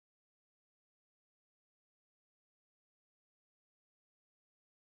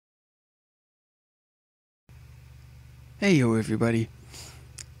Hey yo everybody.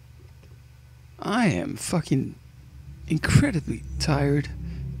 I am fucking incredibly tired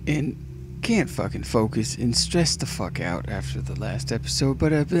and can't fucking focus and stressed the fuck out after the last episode,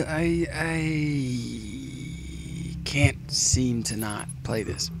 but I can't seem to not play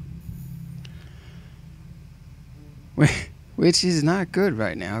this. Which is not good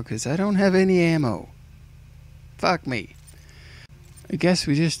right now because I don't have any ammo. Fuck me. I guess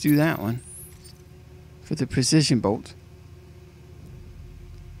we just do that one for the precision bolt.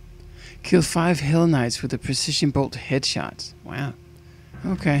 Kill 5 Hell Knights with a precision bolt headshots. Wow.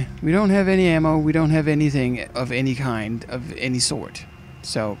 Okay. We don't have any ammo. We don't have anything of any kind, of any sort.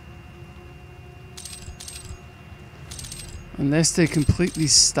 So, unless they completely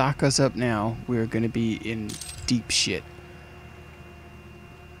stock us up now, we're going to be in deep shit.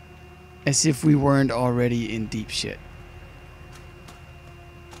 As if we weren't already in deep shit.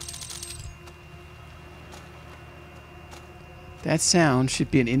 That sound should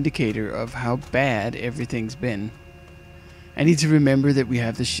be an indicator of how bad everything's been. I need to remember that we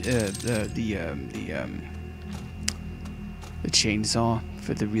have the chainsaw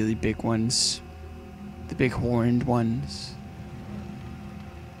for the really big ones, the big horned ones.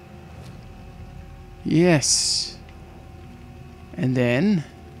 Yes. And then,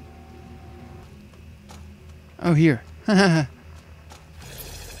 oh here.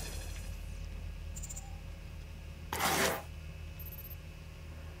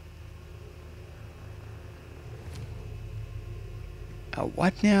 A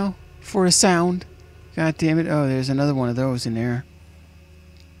what now? For a sound? God damn it. Oh, there's another one of those in there.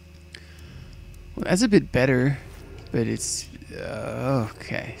 Well, that's a bit better, but it's...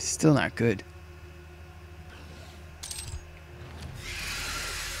 okay. Still not good.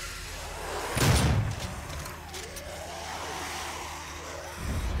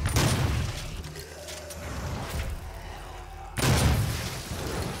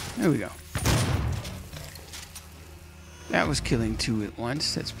 There we go. That was killing 2 at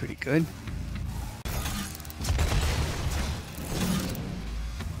once. That's pretty good.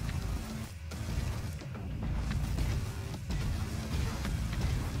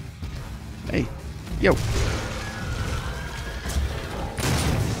 Hey. Yo.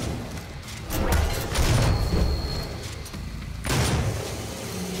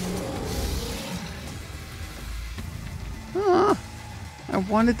 I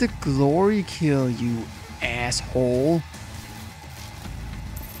wanted the glory kill, you asshole.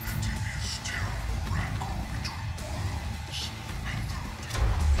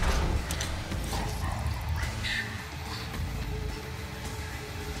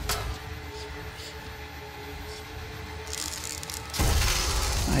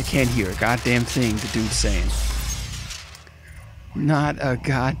 I can't hear a goddamn thing the dude's saying. Not a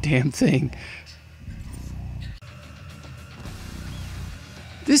goddamn thing.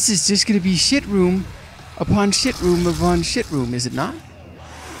 This is just gonna be shit room upon shit room upon shit room, is it not?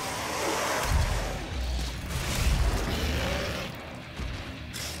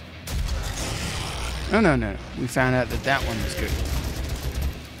 No. We found out that that one was good.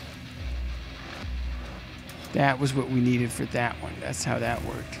 That was what we needed for that one. That's how that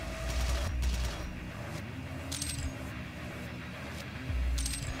worked.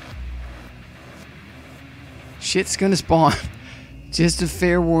 Shit's gonna spawn. Just a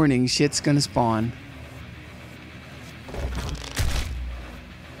fair warning, shit's gonna spawn.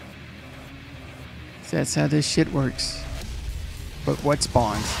 That's how this shit works. But what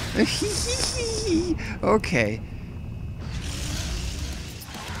spawns? Okay.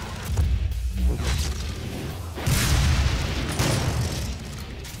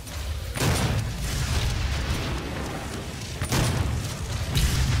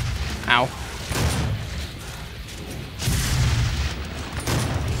 Ow.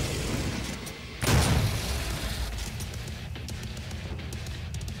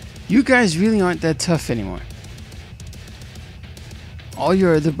 You guys really aren't that tough anymore. All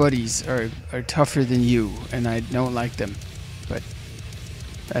your other buddies are tougher than you, and I don't like them. But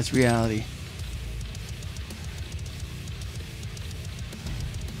that's reality.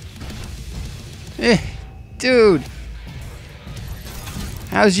 Dude.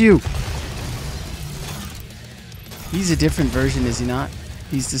 How's you? He's a different version, is he not?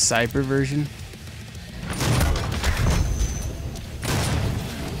 He's the cyber version.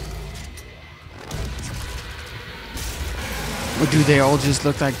 Or do they all just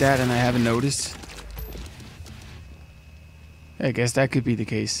look like that and I haven't noticed? I guess that could be the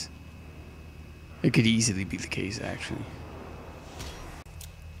case. It could easily be the case, actually.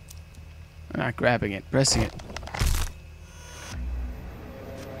 I'm not grabbing it, pressing it.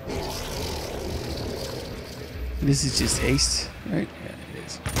 This is just aced, right? Yeah, it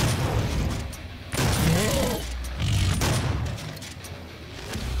is.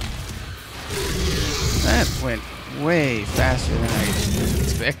 That went way faster than I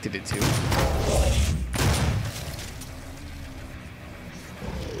expected it to.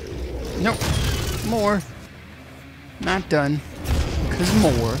 Nope. More. Not done. Because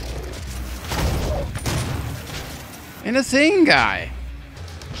more. And a thing guy.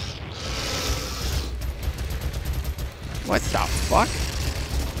 What the fuck?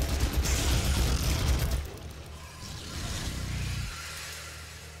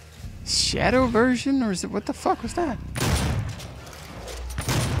 Shadow version? Or is it... What the fuck was that?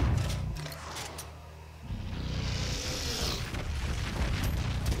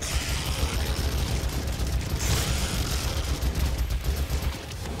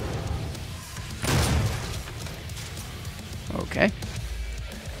 Okay.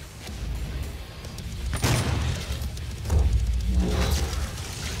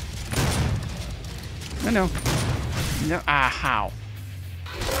 No. No. Ah, how?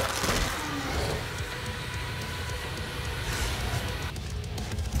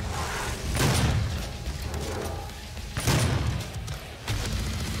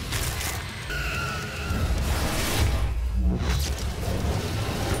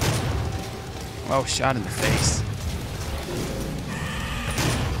 Oh, shot in the face.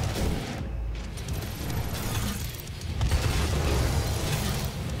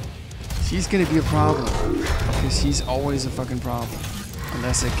 She's gonna be a problem. Because she's always a fucking problem.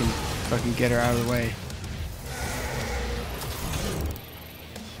 Unless I can fucking get her out of the way.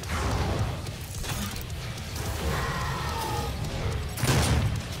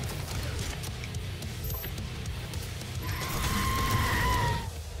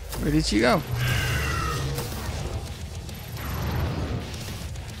 Where did she go?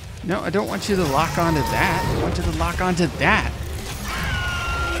 No, I don't want you to lock onto that. I want you to lock onto that.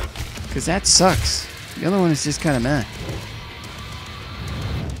 Because that sucks. The other one is just kind of meh.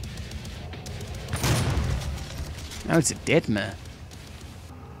 Now it's a dead meh.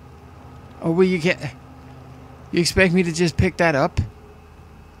 Oh, will you get... You expect me to just pick that up?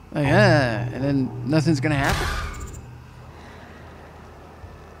 Like, and then nothing's gonna happen?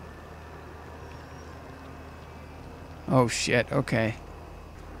 Oh shit, okay.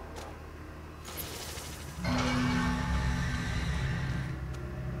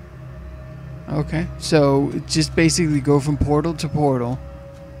 Okay, so just basically go from portal to portal.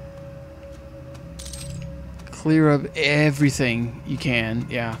 Clear up everything you can,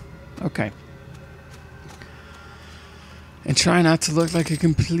 yeah. Okay. And try not to look like a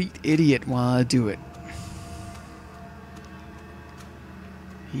complete idiot while I do it.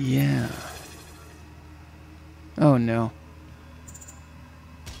 Yeah. Oh no.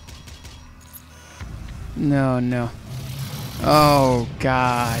 No. Oh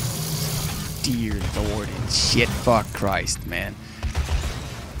god. Dear Lord and shit, fuck Christ, man.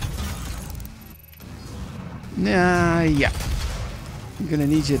 Nah, yeah. I'm gonna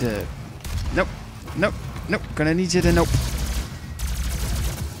need you to... Nope. Gonna need you to nope.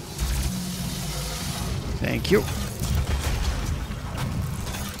 Thank you.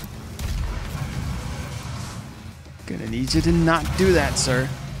 Gonna need you to not do that, sir.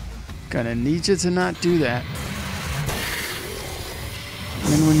 Gonna need you to not do that.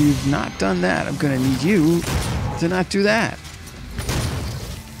 And when you've not done that, I'm gonna need you to not do that.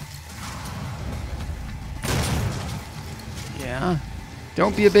 Yeah.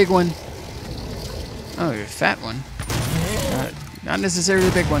 Don't be a big one. Oh, you're a fat one. Not necessarily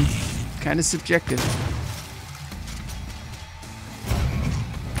a big one. Kind of subjective.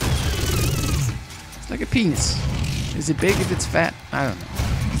 It's like a penis. Is it big if it's fat? I don't know.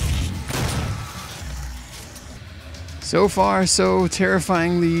 So far, so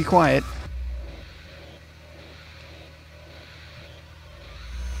terrifyingly quiet.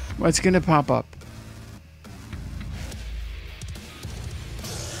 What's gonna pop up?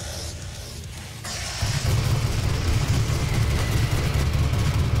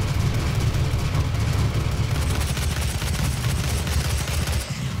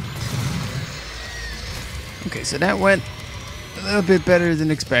 Okay, so that went a little bit better than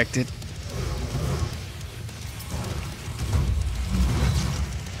expected.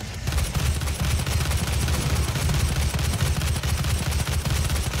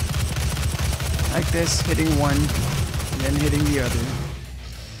 Like this, hitting one, and then hitting the other.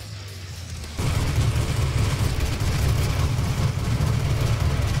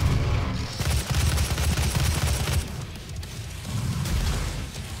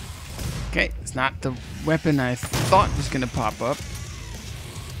 Okay, it's not the weapon I thought was gonna pop up.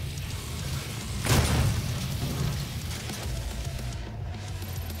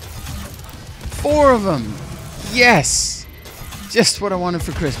 4 of them! Yes! Just what I wanted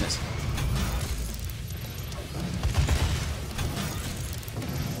for Christmas.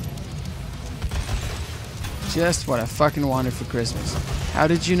 Just what I fucking wanted for Christmas. How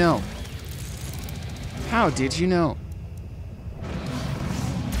did you know? How did you know?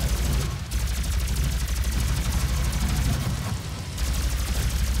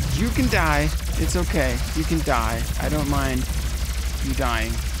 You can die. It's okay. You can die. I don't mind you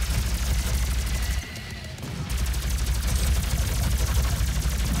dying.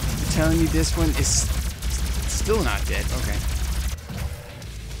 I'm telling you, this one is still not dead. Okay.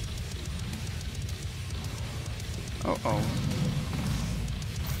 Uh-oh.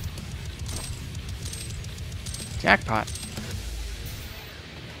 Jackpot.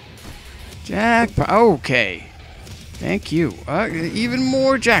 Jackpot. Okay. Thank you. Even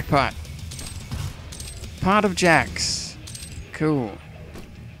more jackpot. Pot of jacks. Cool.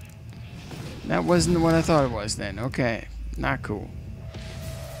 That wasn't what I thought it was then. Okay. Not cool.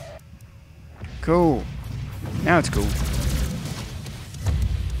 Cool. Now it's cool.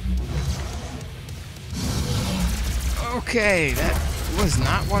 Okay, that was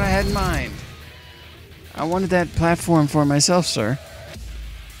not what I had in mind. I wanted that platform for myself, sir.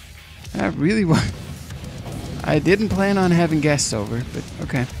 I really want. I didn't plan on having guests over, but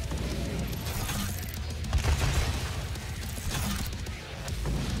okay.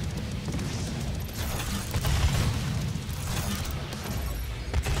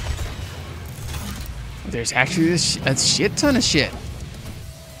 There's actually a shit ton of shit.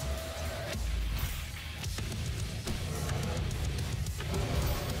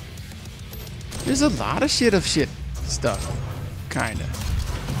 There's a lot of shit stuff. Kinda.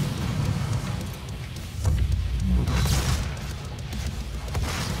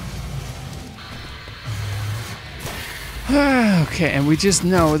 Okay, and we just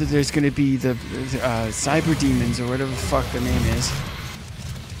know that there's gonna be the cyber demons, or whatever the fuck the name is,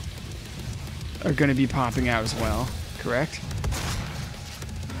 are gonna be popping out as well, correct?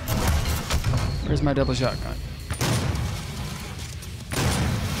 Where's my double shotgun?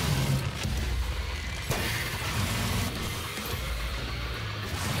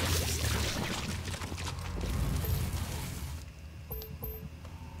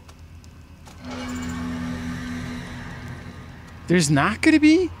 There's not gonna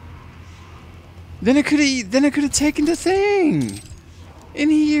be? Then I could have taken the thing in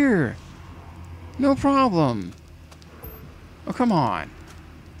here. No problem. Oh, come on.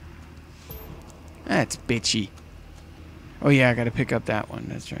 That's bitchy. Oh yeah, I gotta pick up that one.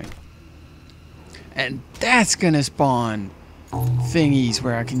 That's right. And that's gonna spawn thingies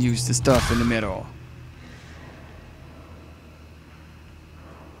where I can use the stuff in the middle.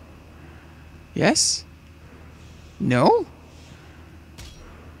 Yes? No?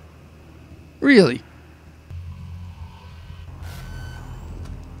 Really?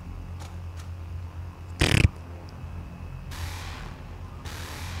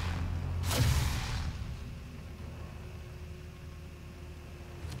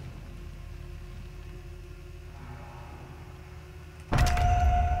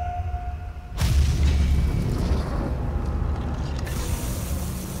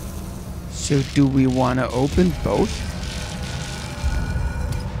 So do we want to open both?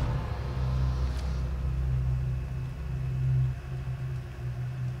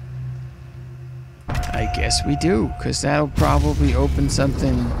 I guess we do, because that'll probably open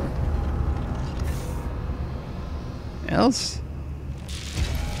something else.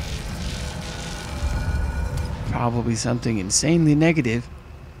 Probably something insanely negative.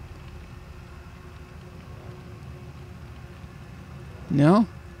 No?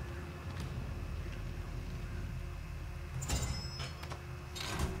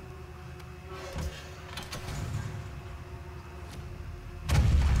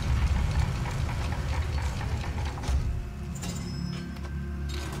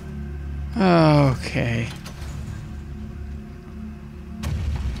 Okay.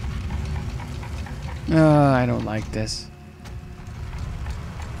 I don't like this.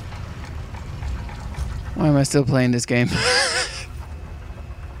 Why am I still playing this game?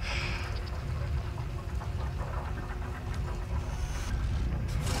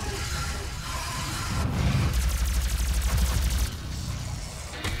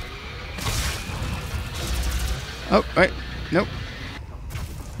 Oh, wait. Nope.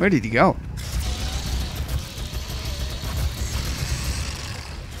 Where did he go?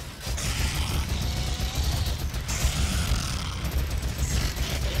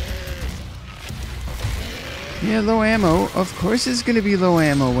 Yeah, low ammo. Of course it's going to be low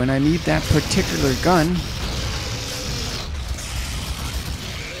ammo when I need that particular gun.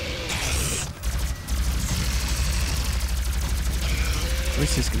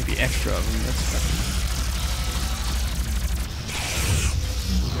 There's just gonna be extra of them. That's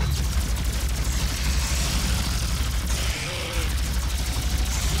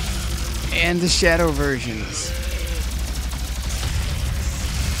fucking. And the shadow versions.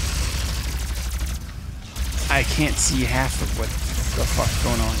 I can't see half of what the fuck's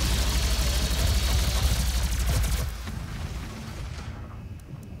going on.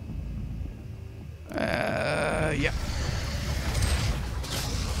 Yeah.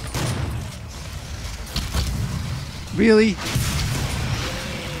 Really?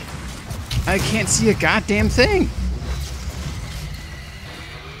 I can't see a goddamn thing.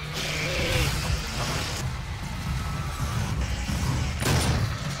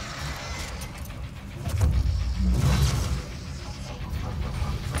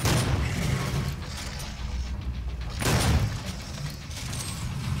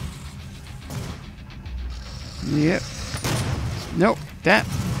 Yep. Nope. That.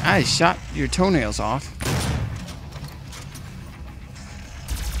 I shot your toenails off.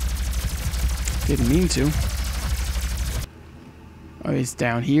 Didn't mean to. Oh, it's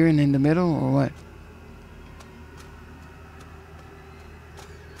down here and in the middle, or what?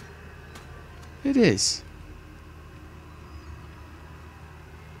 It is.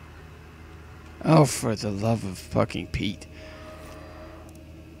 Oh, for the love of fucking Pete.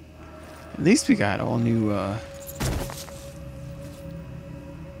 At least we got all new,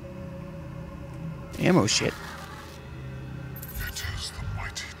 ammo shit. It is the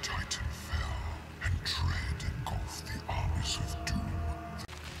mighty Titan fell, and dread engulfed the armies of doom.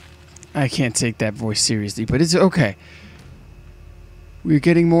 I can't take that voice seriously, but it's okay. We're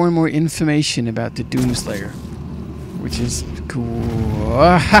getting more and more information about the Doomslayer, which is cool.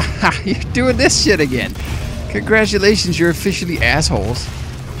 You're doing this shit again. Congratulations, you're officially assholes.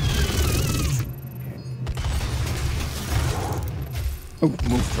 Oh,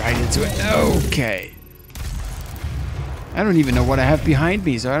 moved right into it. Okay. I don't even know what I have behind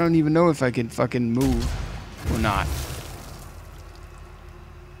me, so I don't even know if I can fucking move or not.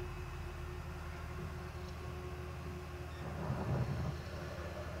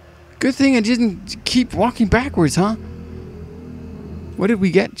 Good thing I didn't keep walking backwards, huh? What did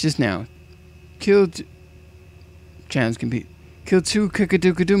we get just now? Killed... Chance compete. Killed 2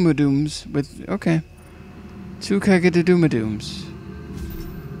 Kakadoomadooms with... Okay. 2 Kakadoomadooms.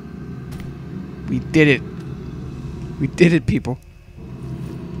 We did it. We did it, people.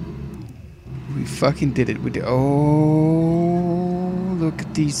 We fucking did it. We did. Oh, look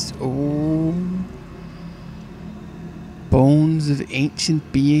at these old bones of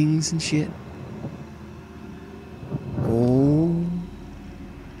ancient beings and shit. Oh,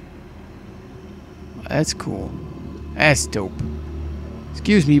 that's cool. That's dope.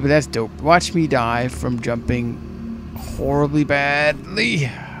 Excuse me, but that's dope. Watch me die from jumping horribly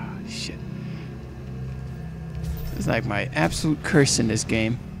badly. Shit. It's like my absolute curse in this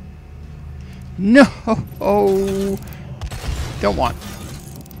game. No! Oh! Don't want.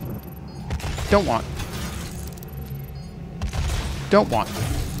 Don't want. Don't want.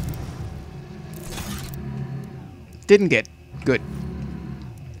 Didn't get good.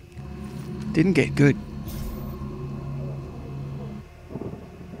 Didn't get good.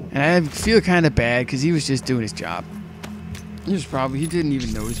 And I feel kind of bad because he was just doing his job. He didn't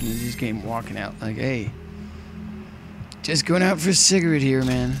even notice me. He just came walking out like, hey. Just going out for a cigarette here,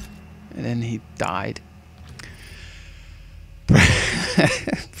 man. And then he died.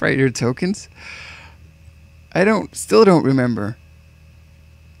 Predator tokens? Still don't remember.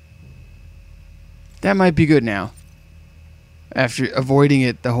 That might be good now. After avoiding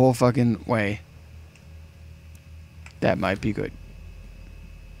it the whole fucking way. That might be good.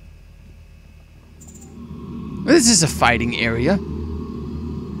 This is a fighting area.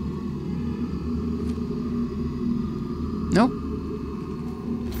 No?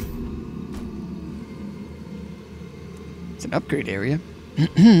 It's an upgrade area.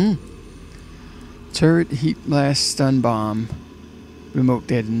 Turret, heat blast, stun bomb, remote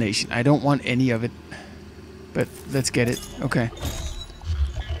detonation. I don't want any of it, but let's get it. Okay.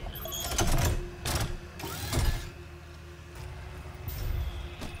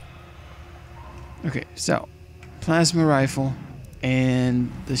 Okay, so plasma rifle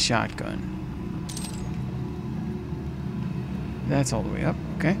and the shotgun. That's all the way up,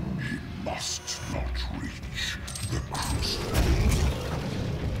 okay? He must not reach the Crucible.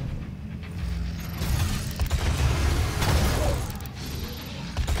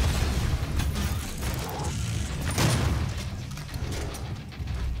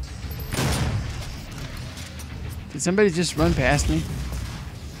 Did somebody just run past me?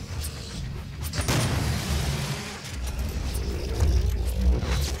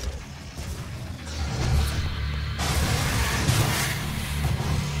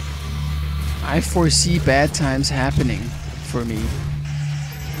 I foresee bad times happening for me.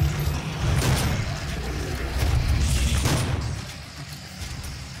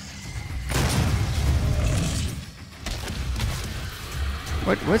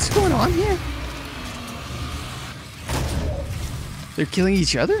 What's going on here? They're killing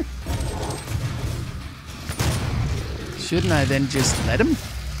each other? Shouldn't I then just let him?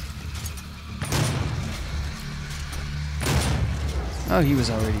 Oh, he was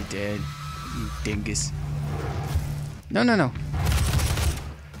already dead. You dingus. No, no, no.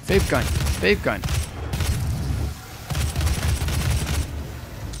 Vape gun. Vape gun.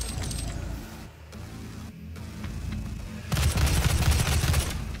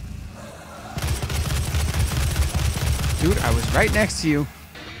 Dude, I was right next to you.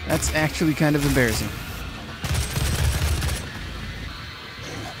 That's actually kind of embarrassing.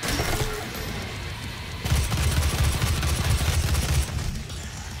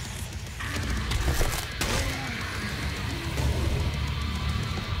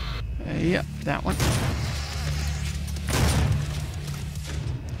 Yep, that one.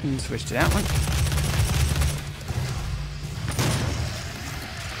 And switch to that one.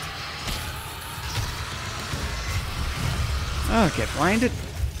 Oh, get blinded.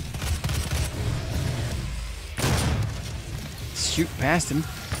 Shoot past him.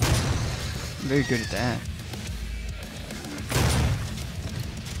 I'm very good at that.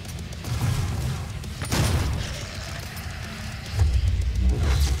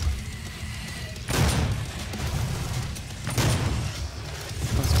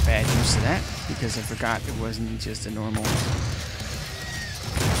 That was a bad use of that because I forgot it wasn't just a normal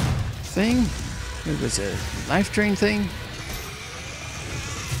thing. It was a life drain thing.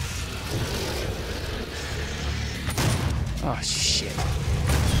 Oh, shit.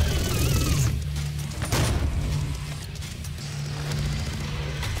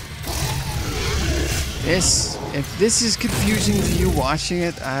 If this is confusing to you watching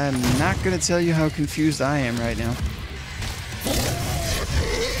it, I'm not going to tell you how confused I am right now.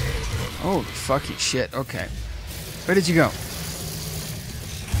 Oh, fucking shit. Okay. Where did you go?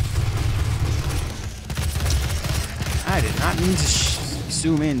 I did not mean to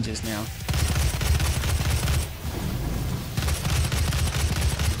zoom in just now.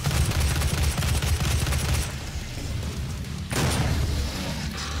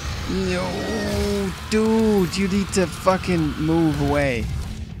 No, dude, you need to fucking move away.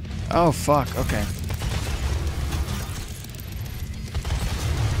 Oh, fuck, okay.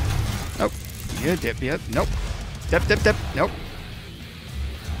 Nope. Yeah, dip, yep, nope. Dip, dip, dip, nope.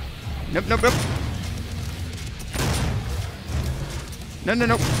 Nope, nope, nope. No, no,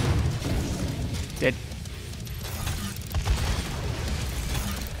 no. Dead.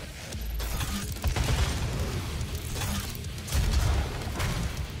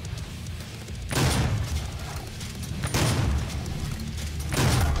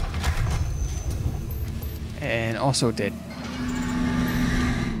 And also dead.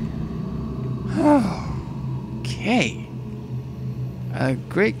 Okay.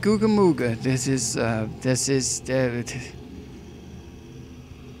 Great Googa Mooga. This is if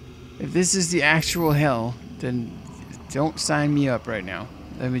this is the actual hell, then don't sign me up right now.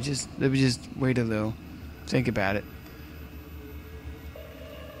 Let me just wait a little. Think about it.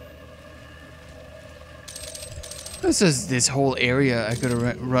 This is this whole area I could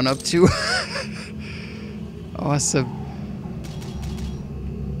run up to. Awesome.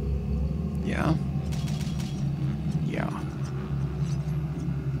 Yeah. Yeah.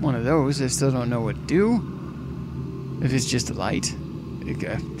 One of those. I still don't know what to do. If it's just a light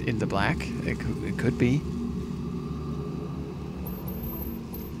in the black, it could be.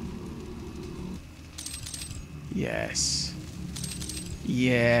 Yes.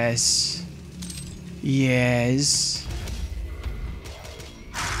 Yes. Yes.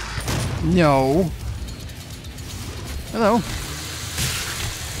 No. Hello.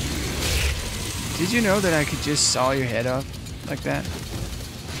 Did you know that I could just saw your head off like that?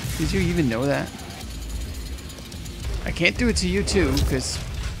 Did you even know that? I can't do it to you too, because...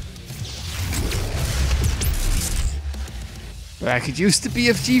 But I could use the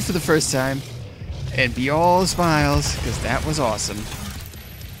BFG for the first time and be all smiles, because that was awesome.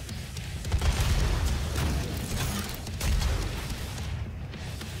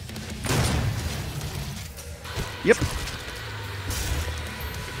 Yep.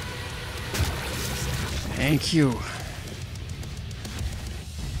 Thank you.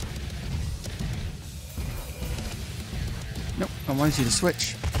 Nope, I wanted you to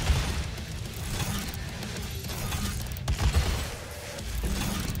switch.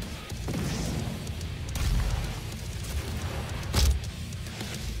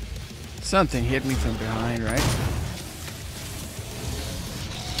 Something hit me from behind, right?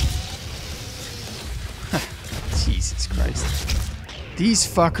 Jesus Christ. These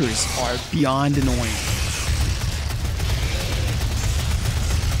fuckers are beyond annoying.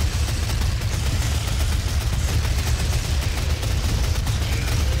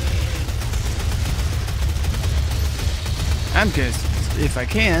 If I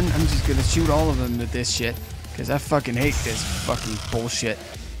can, I'm just gonna shoot all of them with this shit. Because I fucking hate this fucking bullshit.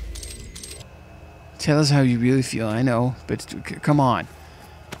 Tell us how you really feel, I know, but come on.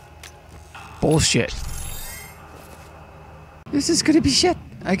 Bullshit. This is gonna be shit.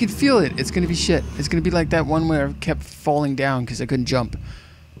 I can feel it. It's gonna be shit. It's gonna be like that one where I kept falling down because I couldn't jump.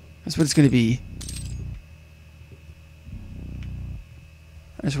 That's what it's gonna be.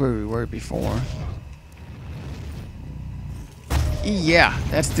 That's where we were before. Yeah,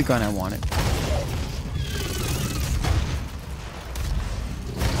 that's the gun I wanted.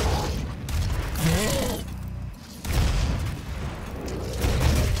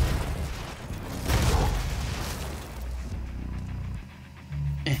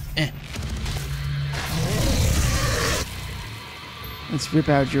 Let's rip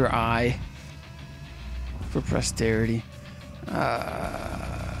out your eye for posterity. That's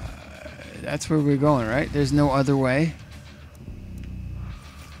where we're going, right? There's no other way.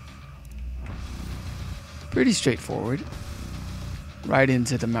 Pretty straightforward. Right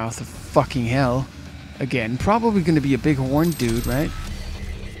into the mouth of fucking hell. Again, probably going to be a big horn dude, right?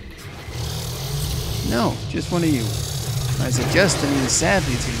 No, just one of you. I said just, I mean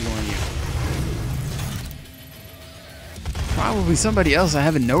sadly it's going to be one of you. Probably somebody else I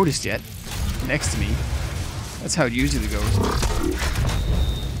haven't noticed yet. Next to me. That's how it usually goes.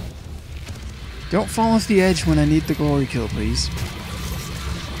 Don't fall off the edge when I need the glory kill, please.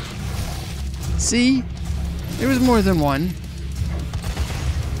 See? There was more than one.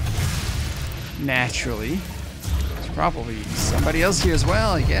 Naturally. There's probably somebody else here as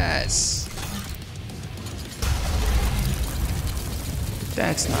well, yes.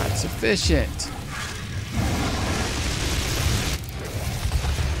 That's not sufficient.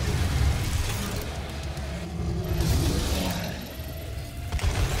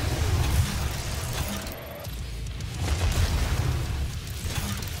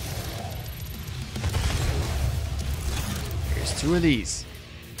 Here's two of these.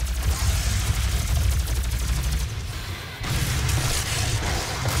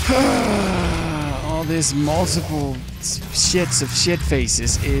 All this multiple shits of shit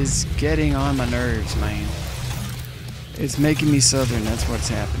faces is getting on my nerves, man. It's making me southern, that's what's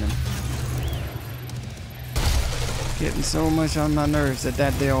happening. Getting so much on my nerves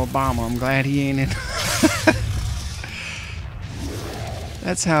that day Obama, I'm glad he ain't in.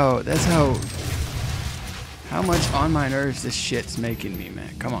 That's how much on my nerves this shit's making me,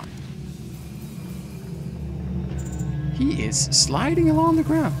 man. Come on. He is sliding along the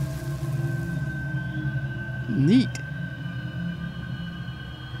ground. Neat.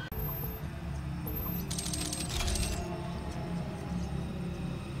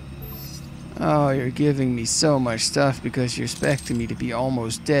 Oh, you're giving me so much stuff because you're expecting me to be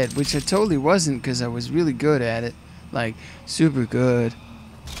almost dead, which I totally wasn't because I was really good at it. Like, super good.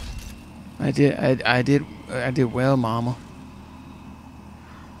 I did well, mama.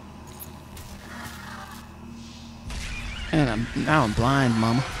 And now I'm blind,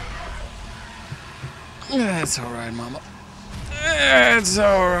 mama. That's alright, mama. That's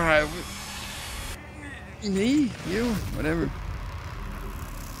alright. Me? You? Whatever.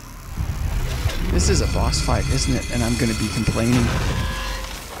 This is a boss fight, isn't it? And I'm gonna be complaining.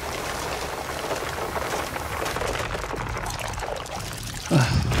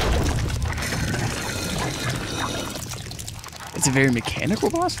 It's a very mechanical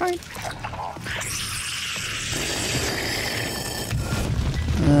boss fight?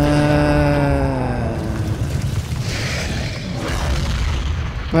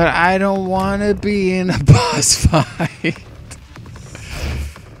 But I don't want to be in a boss fight.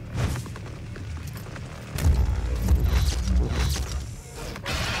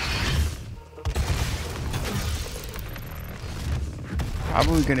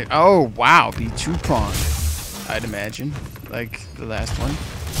 Probably gonna. Oh wow, be two-pronged, I'd imagine, like the last one.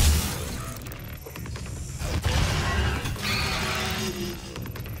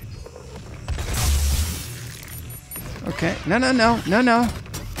 Okay. No.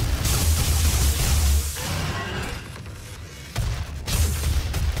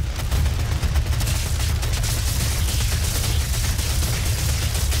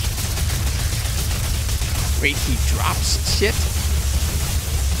 Wait, he drops shit?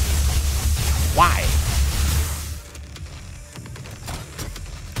 Why?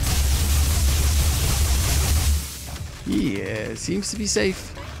 It seems to be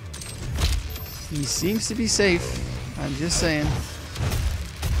safe. He seems to be safe. I'm just saying.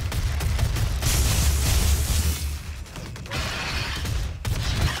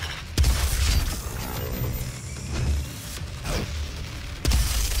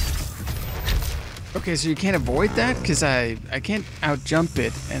 Okay, so you can't avoid that? Because I can't out-jump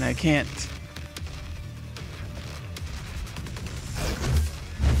it, and I can't...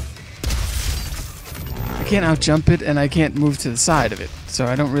 I can't out-jump it, and I can't move to the side of it. So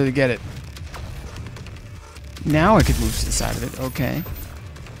I don't really get it. Now I could move to the side of it, okay.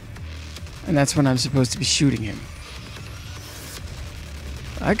 And that's when I'm supposed to be shooting him.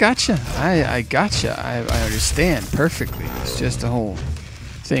 I gotcha. I gotcha. I understand perfectly. It's just a whole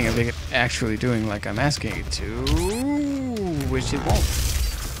thing of it actually doing like I'm asking it to, which it won't.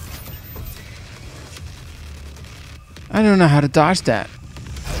 I don't know how to dodge that.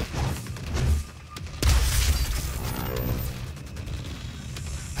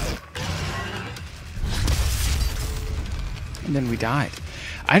 And then we died.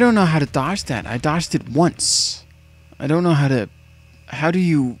 I don't know how to dodge that. I dodged it once. I don't know how to... How do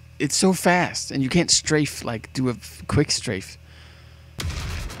you... It's so fast, and you can't strafe, like, do a quick strafe.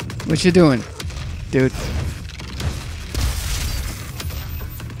 What you doing, dude?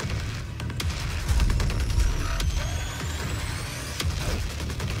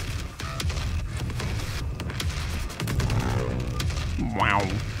 Wow.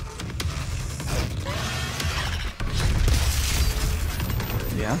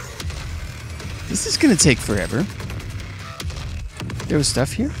 Yeah. This is gonna take forever. There was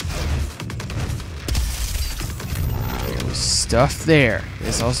stuff here? There was stuff there.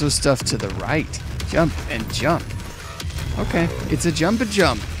 There's also stuff to the right. Jump and jump. Okay, it's a jump and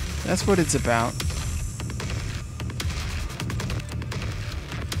jump. That's what it's about.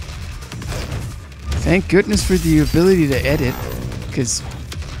 Thank goodness for the ability to edit, because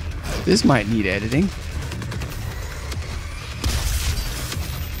this might need editing.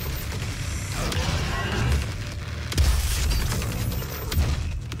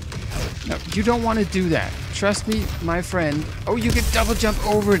 No, you don't want to do that. Trust me, my friend. Oh, you can double jump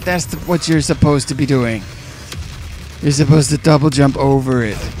over it. That's what you're supposed to be doing. You're supposed to double jump over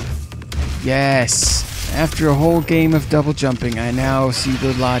it. Yes. After a whole game of double jumping, I now see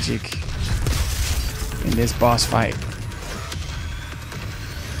the logic in this boss fight.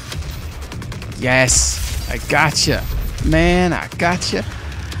 Yes. I gotcha. Man, I gotcha.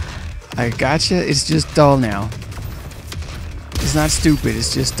 I gotcha. It's just dull now. It's not stupid.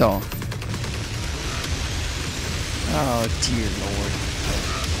 It's just dull. Oh, dear Lord.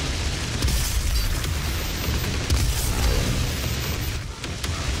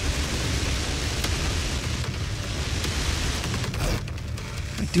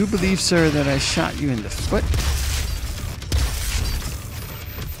 I do believe, sir, that I shot you in the foot.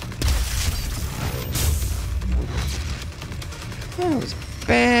 That was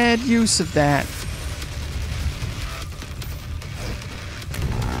bad use of that.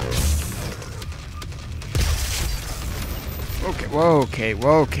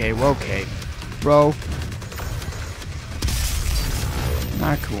 Okay. Bro.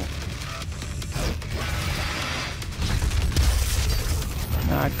 Not cool.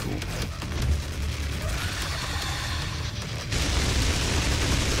 Not cool.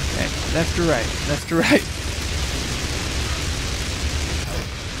 Okay, left to right. Left to right.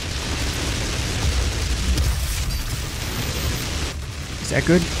 Is that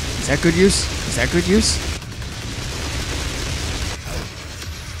good? Is that good use? Is that good use?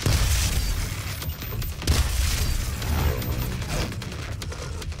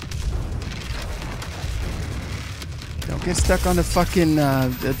 Get stuck on the fucking,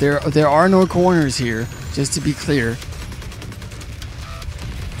 there are no corners here, just to be clear.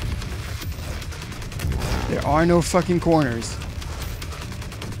 There are no fucking corners.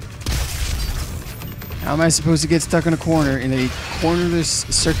 How am I supposed to get stuck in a corner in a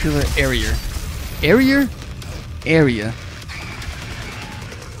cornerless circular area? Area?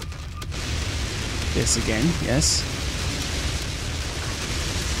 This again, yes.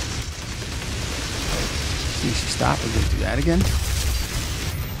 You should stop and do that again.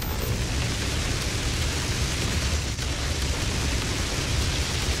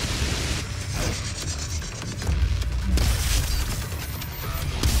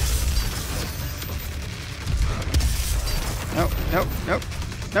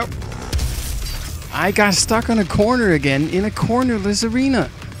 Nope. I got stuck on a corner again in a cornerless arena.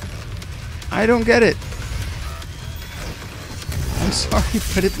 I don't get it. I'm sorry,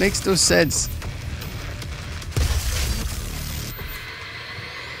 but it makes no sense.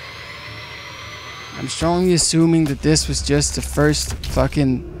 I'm strongly assuming that this was just the first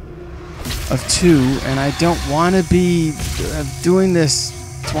fucking of 2, and I don't want to be doing this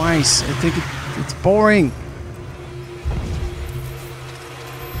twice. I think it's boring.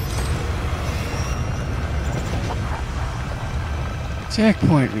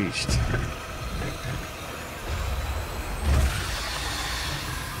 Checkpoint reached.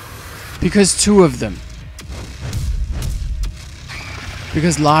 Because 2 of them.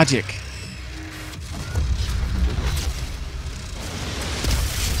 Because logic.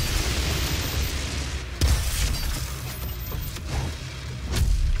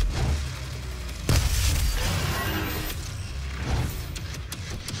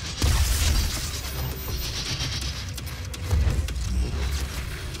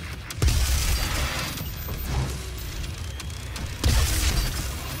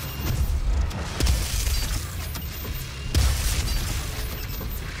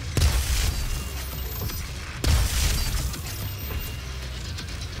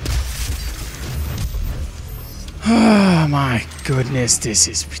 Oh my goodness, this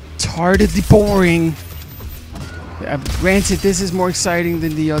is retardedly boring. Granted, this is more exciting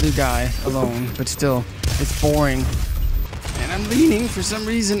than the other guy alone, but still, it's boring. And I'm leaning, for some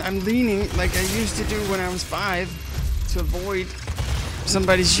reason, I'm leaning like I used to do when I was 5 to avoid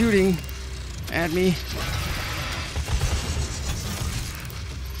somebody shooting at me.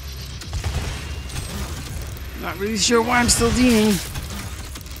 Not really sure why I'm still leaning.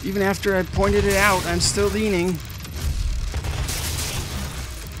 Even after I pointed it out, I'm still leaning.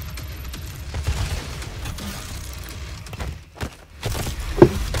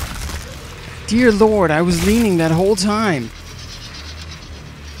 Dear Lord, I was leaning that whole time.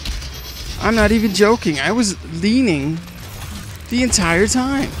 I'm not even joking. I was leaning the entire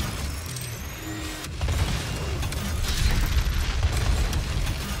time.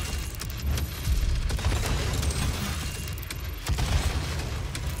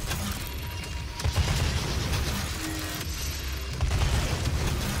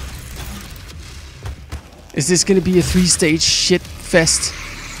 Is this going to be a 3-stage shit fest?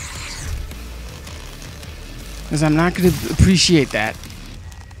 Because I'm not going to appreciate that.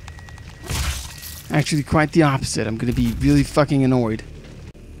 Actually, quite the opposite. I'm going to be really fucking annoyed.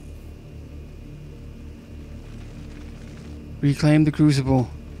 Reclaim the Crucible.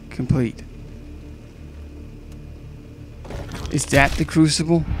 Complete. Is that the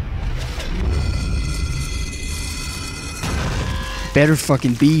Crucible? Better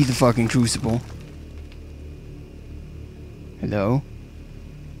fucking be the fucking Crucible. Hello?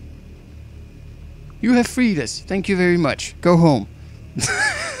 You have freed us. Thank you very much. Go home.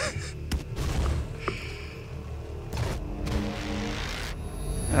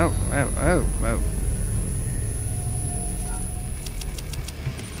 Oh.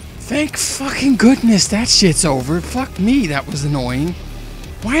 Thank fucking goodness that shit's over. Fuck me, that was annoying.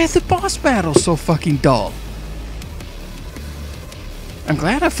 Why are the boss battles so fucking dull? I'm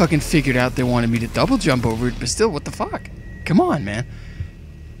glad I fucking figured out they wanted me to double jump over it, but still, what the fuck? Come on, man.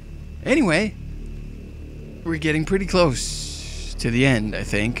 Anyway, we're getting pretty close to the end, I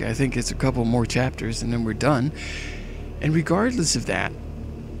think. I think it's a couple more chapters and then we're done. And regardless of that,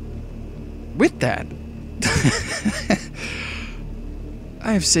 with that,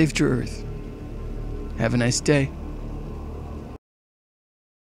 I have saved your Earth. Have a nice day.